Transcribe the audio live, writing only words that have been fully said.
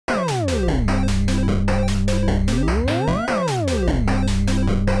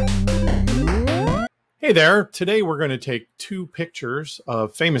Hey there, today we're going to take two pictures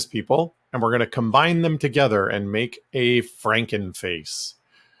of famous people and we're going to combine them together and make a Frankenface.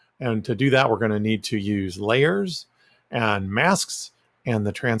 And to do that, we're going to need to use layers and masks and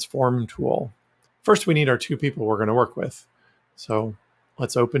the transform tool. First, we need our two people we're going to work with. So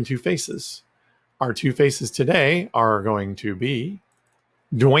let's open two faces. Our two faces today are going to be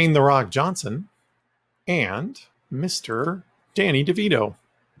Dwayne "The Rock" Johnson and Mr. Danny DeVito.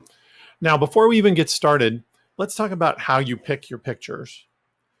 Now, before we even get started, let's talk about how you pick your pictures.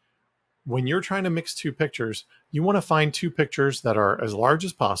 When you're trying to mix two pictures, you want to find two pictures that are as large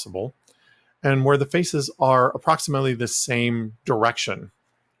as possible and where the faces are approximately the same direction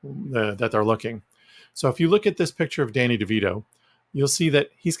that they're looking. So if you look at this picture of Danny DeVito, you'll see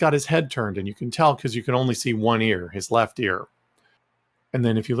that he's got his head turned, and you can tell because you can only see one ear, his left ear. And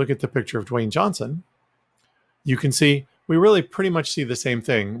then if you look at the picture of Dwayne Johnson, you can see we really pretty much see the same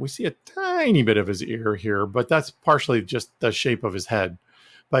thing. We see a tiny bit of his ear here, but that's partially just the shape of his head,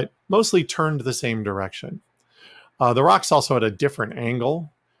 but mostly turned the same direction. The rock's also at a different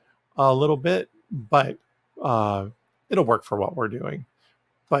angle a little bit, but it'll work for what we're doing.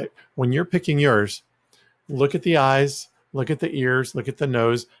 But when you're picking yours, look at the eyes, look at the ears, look at the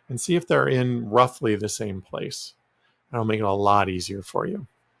nose, and see if they're in roughly the same place. That'll make it a lot easier for you.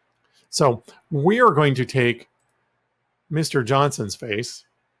 So we are going to take Mr. Johnson's face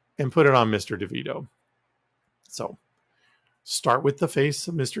and put it on Mr. DeVito. So start with the face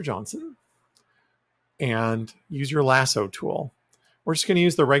of Mr. Johnson and use your lasso tool. We're just going to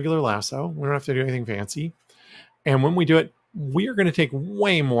use the regular lasso. We don't have to do anything fancy. And when we do it, we are going to take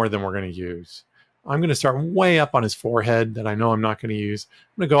way more than we're going to use. I'm going to start way up on his forehead that I know I'm not going to use.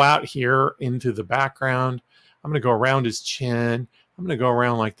 I'm going to go out here into the background. I'm going to go around his chin. I'm going to go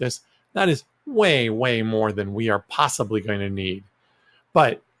around like this. That is way, way more than we are possibly going to need.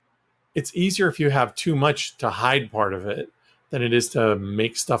 But it's easier if you have too much to hide part of it than it is to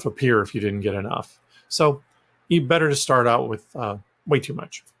make stuff appear if you didn't get enough. So you better to start out with way too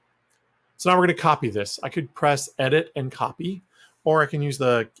much. So now we're going to copy this. I could press Edit and Copy, or I can use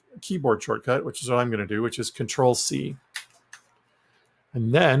the keyboard shortcut, which is what I'm going to do, which is Ctrl-C.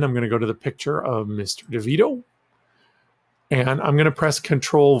 And then I'm going to go to the picture of Mr. DeVito, and I'm going to press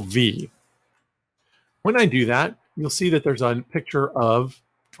Ctrl-V. When I do that, you'll see that there's a picture of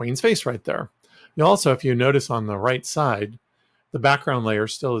Dwayne's face right there. You also, if you notice on the right side, the background layer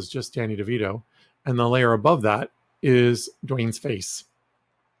still is just Danny DeVito, and the layer above that is Dwayne's face.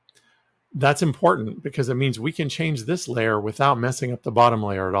 That's important because it means we can change this layer without messing up the bottom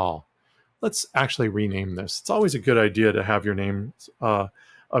layer at all. Let's actually rename this. It's always a good idea to have your names of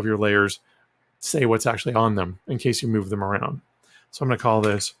your layers say what's actually on them in case you move them around. So I'm going to call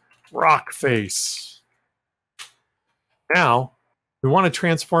this Rock Face. Now, we want to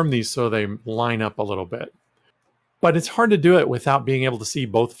transform these so they line up a little bit. But it's hard to do it without being able to see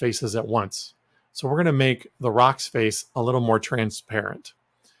both faces at once. So we're going to make the rock's face a little more transparent.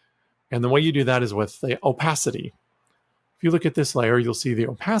 And the way you do that is with the opacity. If you look at this layer, you'll see the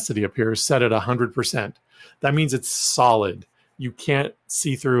opacity up here is set at 100%. That means it's solid. You can't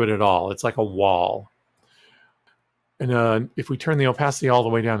see through it at all. It's like a wall. And if we turn the opacity all the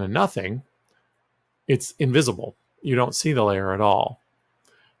way down to nothing, it's invisible. You don't see the layer at all.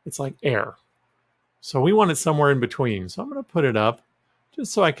 It's like air. So we want it somewhere in between. So I'm going to put it up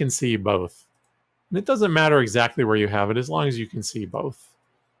just so I can see both. And it doesn't matter exactly where you have it as long as you can see both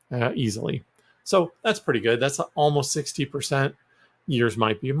easily. So that's pretty good. That's almost 60%. Yours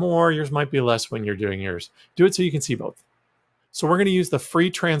might be more, yours might be less when you're doing yours. Do it so you can see both. So we're going to use the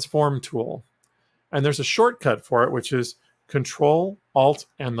free transform tool. And there's a shortcut for it, which is Ctrl-Alt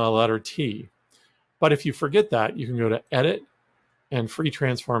and the letter T. But if you forget that, you can go to Edit, and Free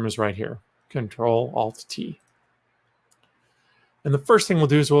Transform is right here. Ctrl-Alt-T. And the first thing we'll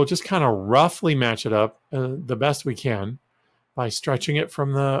do is we'll just kind of roughly match it up the best we can by stretching it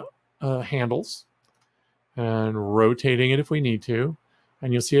from the handles and rotating it if we need to.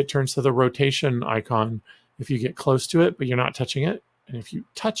 And you'll see it turns to the rotation icon if you get close to it, but you're not touching it. And if you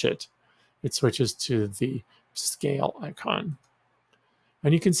touch it, it switches to the scale icon.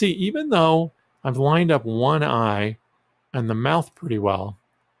 And you can see, even though I've lined up one eye and the mouth pretty well,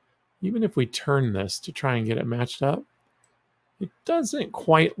 even if we turn this to try and get it matched up, it doesn't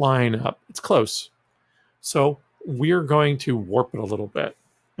quite line up. It's close. So we're going to warp it a little bit.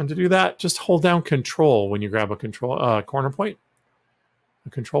 And to do that, just hold down Control when you grab a corner point, a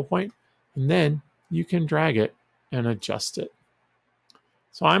control point, and then you can drag it and adjust it.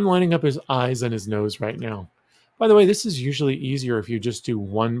 So I'm lining up his eyes and his nose right now. By the way, this is usually easier if you just do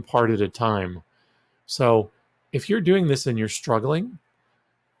one part at a time. So if you're doing this and you're struggling,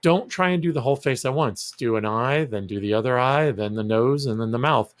 don't try and do the whole face at once. Do an eye, then do the other eye, then the nose, and then the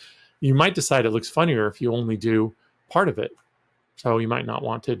mouth. You might decide it looks funnier if you only do part of it. So you might not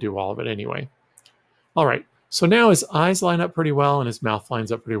want to do all of it anyway. All right, so now his eyes line up pretty well and his mouth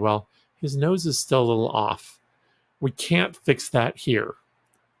lines up pretty well. His nose is still a little off. We can't fix that here,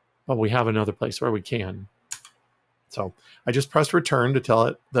 but we have another place where we can. So I just pressed return to tell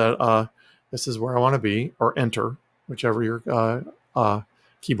it that this is where I want to be, or enter, whichever your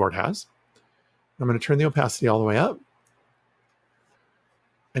keyboard has. I'm going to turn the opacity all the way up.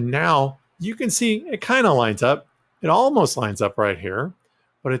 And now you can see it kind of lines up. It almost lines up right here,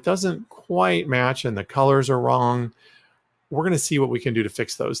 but it doesn't quite match and the colors are wrong. We're going to see what we can do to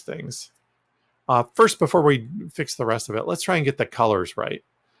fix those things. First, before we fix the rest of it, let's try and get the colors right.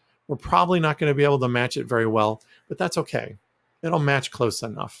 We're probably not going to be able to match it very well, but that's okay. It'll match close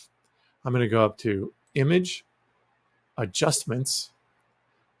enough. I'm going to go up to Image, Adjustments,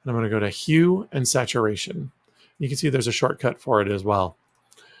 and I'm going to go to Hue and Saturation. You can see there's a shortcut for it as well.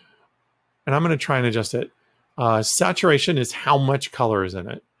 And I'm going to try and adjust it. Saturation is how much color is in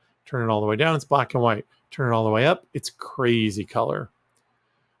it. Turn it all the way down, it's black and white. Turn it all the way up, it's crazy color.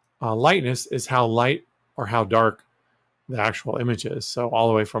 Lightness is how light or how dark the actual image is. So all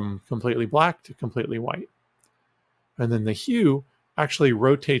the way from completely black to completely white. And then the hue actually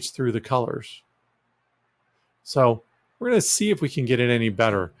rotates through the colors. So we're going to see if we can get it any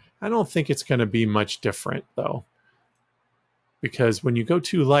better. I don't think it's going to be much different though, because when you go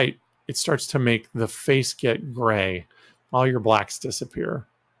too light, it starts to make the face get gray. All your blacks disappear.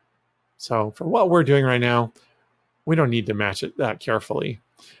 So for what we're doing right now, we don't need to match it that carefully.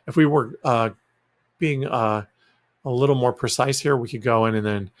 If we were being a little more precise here, we could go in and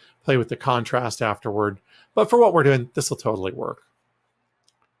then play with the contrast afterward. But for what we're doing, this will totally work.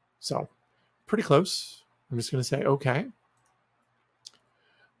 So pretty close. I'm just going to say okay.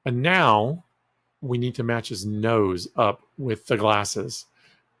 And now we need to match his nose up with the glasses.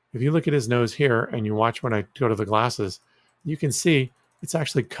 If you look at his nose here and you watch when I go to the glasses, you can see it's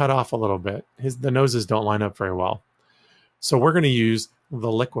actually cut off a little bit. The noses don't line up very well. So we're going to use the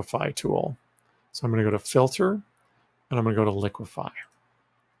Liquify tool. So I'm going to go to Filter, and I'm going to go to Liquify.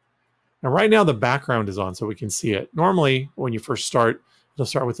 Now right now the background is on so we can see it. Normally when you first start, it'll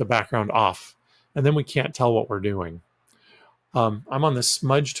start with the background off, and then we can't tell what we're doing. I'm on the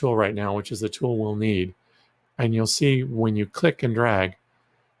Smudge tool right now, which is the tool we'll need. And you'll see when you click and drag,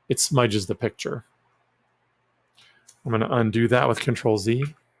 it smudges the picture. I'm going to undo that with Ctrl-Z.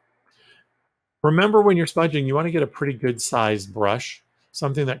 Remember, when you're smudging, you want to get a pretty good sized brush,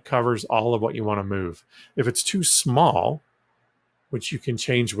 something that covers all of what you want to move. If it's too small, which you can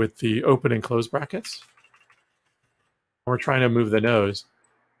change with the open and close brackets, we're trying to move the nose,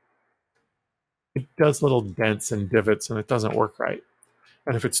 it does little dents and divots and it doesn't work right.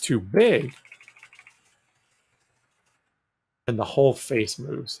 And if it's too big, then the whole face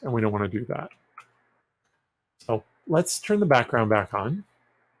moves, and we don't want to do that. So let's turn the background back on.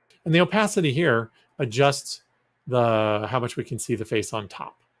 And the opacity here adjusts how much we can see the face on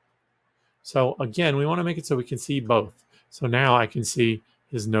top. So again, we want to make it so we can see both. So now I can see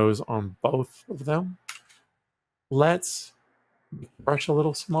his nose on both of them. Let's brush a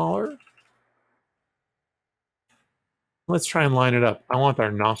little smaller. Let's try and line it up. I want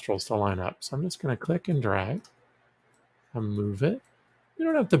our nostrils to line up. So I'm just going to click and drag and move it. You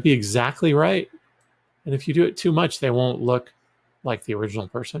don't have to be exactly right. And if you do it too much, they won't look like the original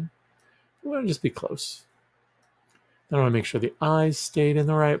person. We want to just be close. Then I want to make sure the eyes stayed in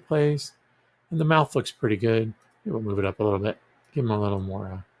the right place. And the mouth looks pretty good. Maybe we'll move it up a little bit. Give him a little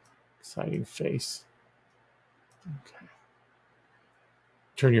more exciting face. Okay.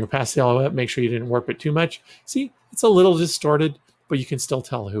 Turn your opacity all the way up. Make sure you didn't warp it too much. See, it's a little distorted, but you can still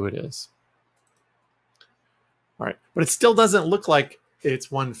tell who it is. All right, but it still doesn't look like it's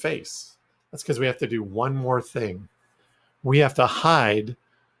one face. That's because we have to do one more thing. We have to hide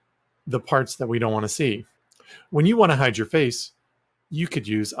the parts that we don't want to see. When you want to hide your face, you could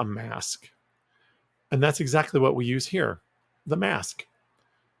use a mask. And that's exactly what we use here, the mask.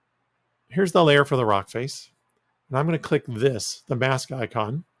 Here's the layer for the rock face. And I'm going to click this, the mask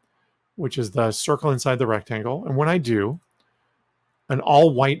icon, which is the circle inside the rectangle. And when I do, an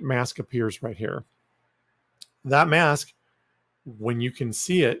all white mask appears right here. That mask, when you can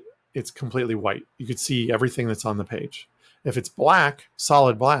see it, it's completely white. You could see everything that's on the page. If it's black,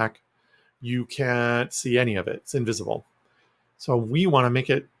 solid black, you can't see any of it. It's invisible. So we want to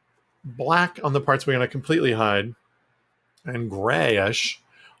make it black on the parts we're going to completely hide and grayish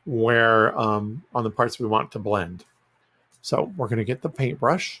where on the parts we want to blend. So we're going to get the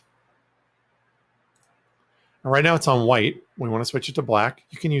paintbrush And right now it's on white. We want to switch it to black.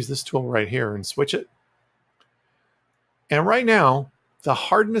 You can use this tool right here and switch it. And right now, the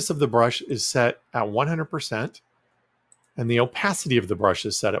hardness of the brush is set at 100%, and the opacity of the brush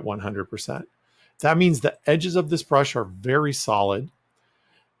is set at 100%. That means the edges of this brush are very solid,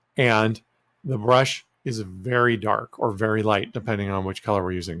 and the brush is very dark or very light, depending on which color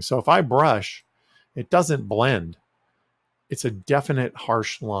we're using. So if I brush, it doesn't blend. It's a definite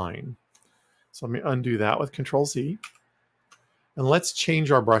harsh line. So let me undo that with Ctrl-Z. And let's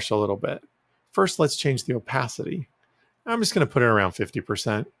change our brush a little bit. First, let's change the opacity. I'm just going to put it around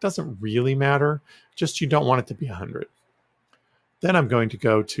 50%. Doesn't really matter, just you don't want it to be 100. Then I'm going to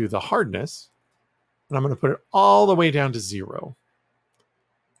go to the hardness, and I'm going to put it all the way down to 0.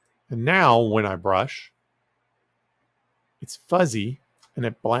 And now when I brush, it's fuzzy and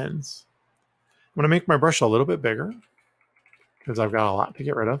it blends. I'm going to make my brush a little bit bigger because I've got a lot to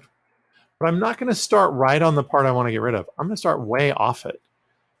get rid of. But I'm not going to start right on the part I want to get rid of. I'm going to start way off it,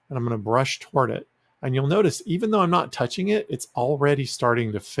 and I'm going to brush toward it. And you'll notice, even though I'm not touching it, it's already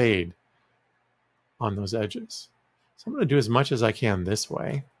starting to fade on those edges. So I'm going to do as much as I can this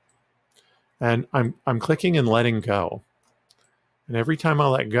way. And I'm clicking and letting go. And every time I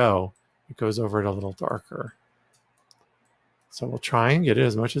let go, it goes over it a little darker. So we'll try and get it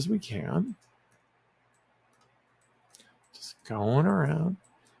as much as we can. Just going around,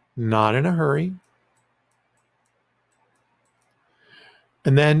 not in a hurry.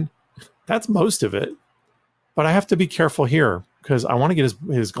 And then that's most of it. But I have to be careful here because I want to get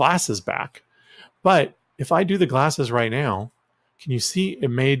his glasses back. But if I do the glasses right now, can you see it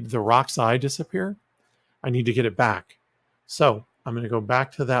made the rock's eye disappear? I need to get it back. So I'm going to go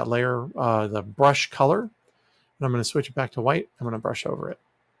back to that layer, the brush color, and I'm going to switch it back to white. I'm going to brush over it.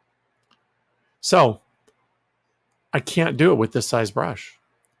 So I can't do it with this size brush.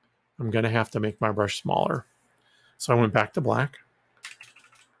 I'm going to have to make my brush smaller. So I went back to black,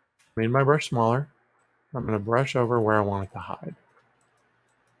 made my brush smaller. I'm going to brush over where I want it to hide.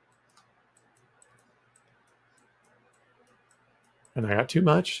 And I got too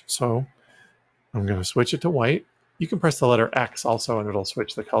much, so I'm going to switch it to white. You can press the letter X also, and it'll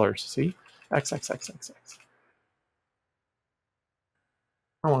switch the colors. See? X, X, X, X, X.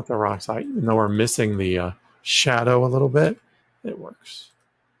 I want the rock's eye, even though we're missing the shadow a little bit. It works.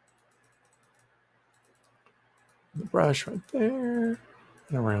 The brush right there,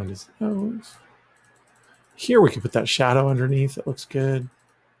 and around his nose. Here we can put that shadow underneath. It looks good.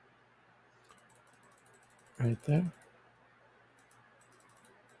 Right there.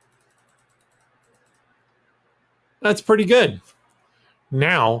 That's pretty good.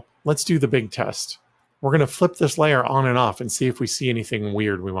 Now, let's do the big test. We're going to flip this layer on and off and see if we see anything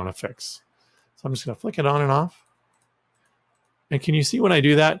weird we want to fix. So I'm just going to flick it on and off. And can you see when I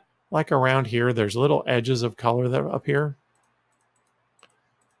do that, like around here, there's little edges of color that are up here?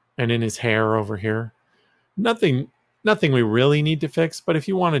 And in his hair over here. Nothing we really need to fix, but if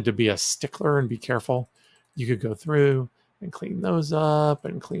you wanted to be a stickler and be careful, you could go through and clean those up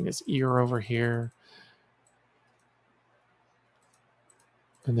and clean his ear over here.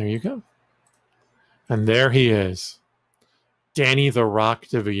 And there you go. And there he is. Danny the Rock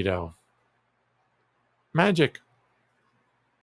DeVito. Magic.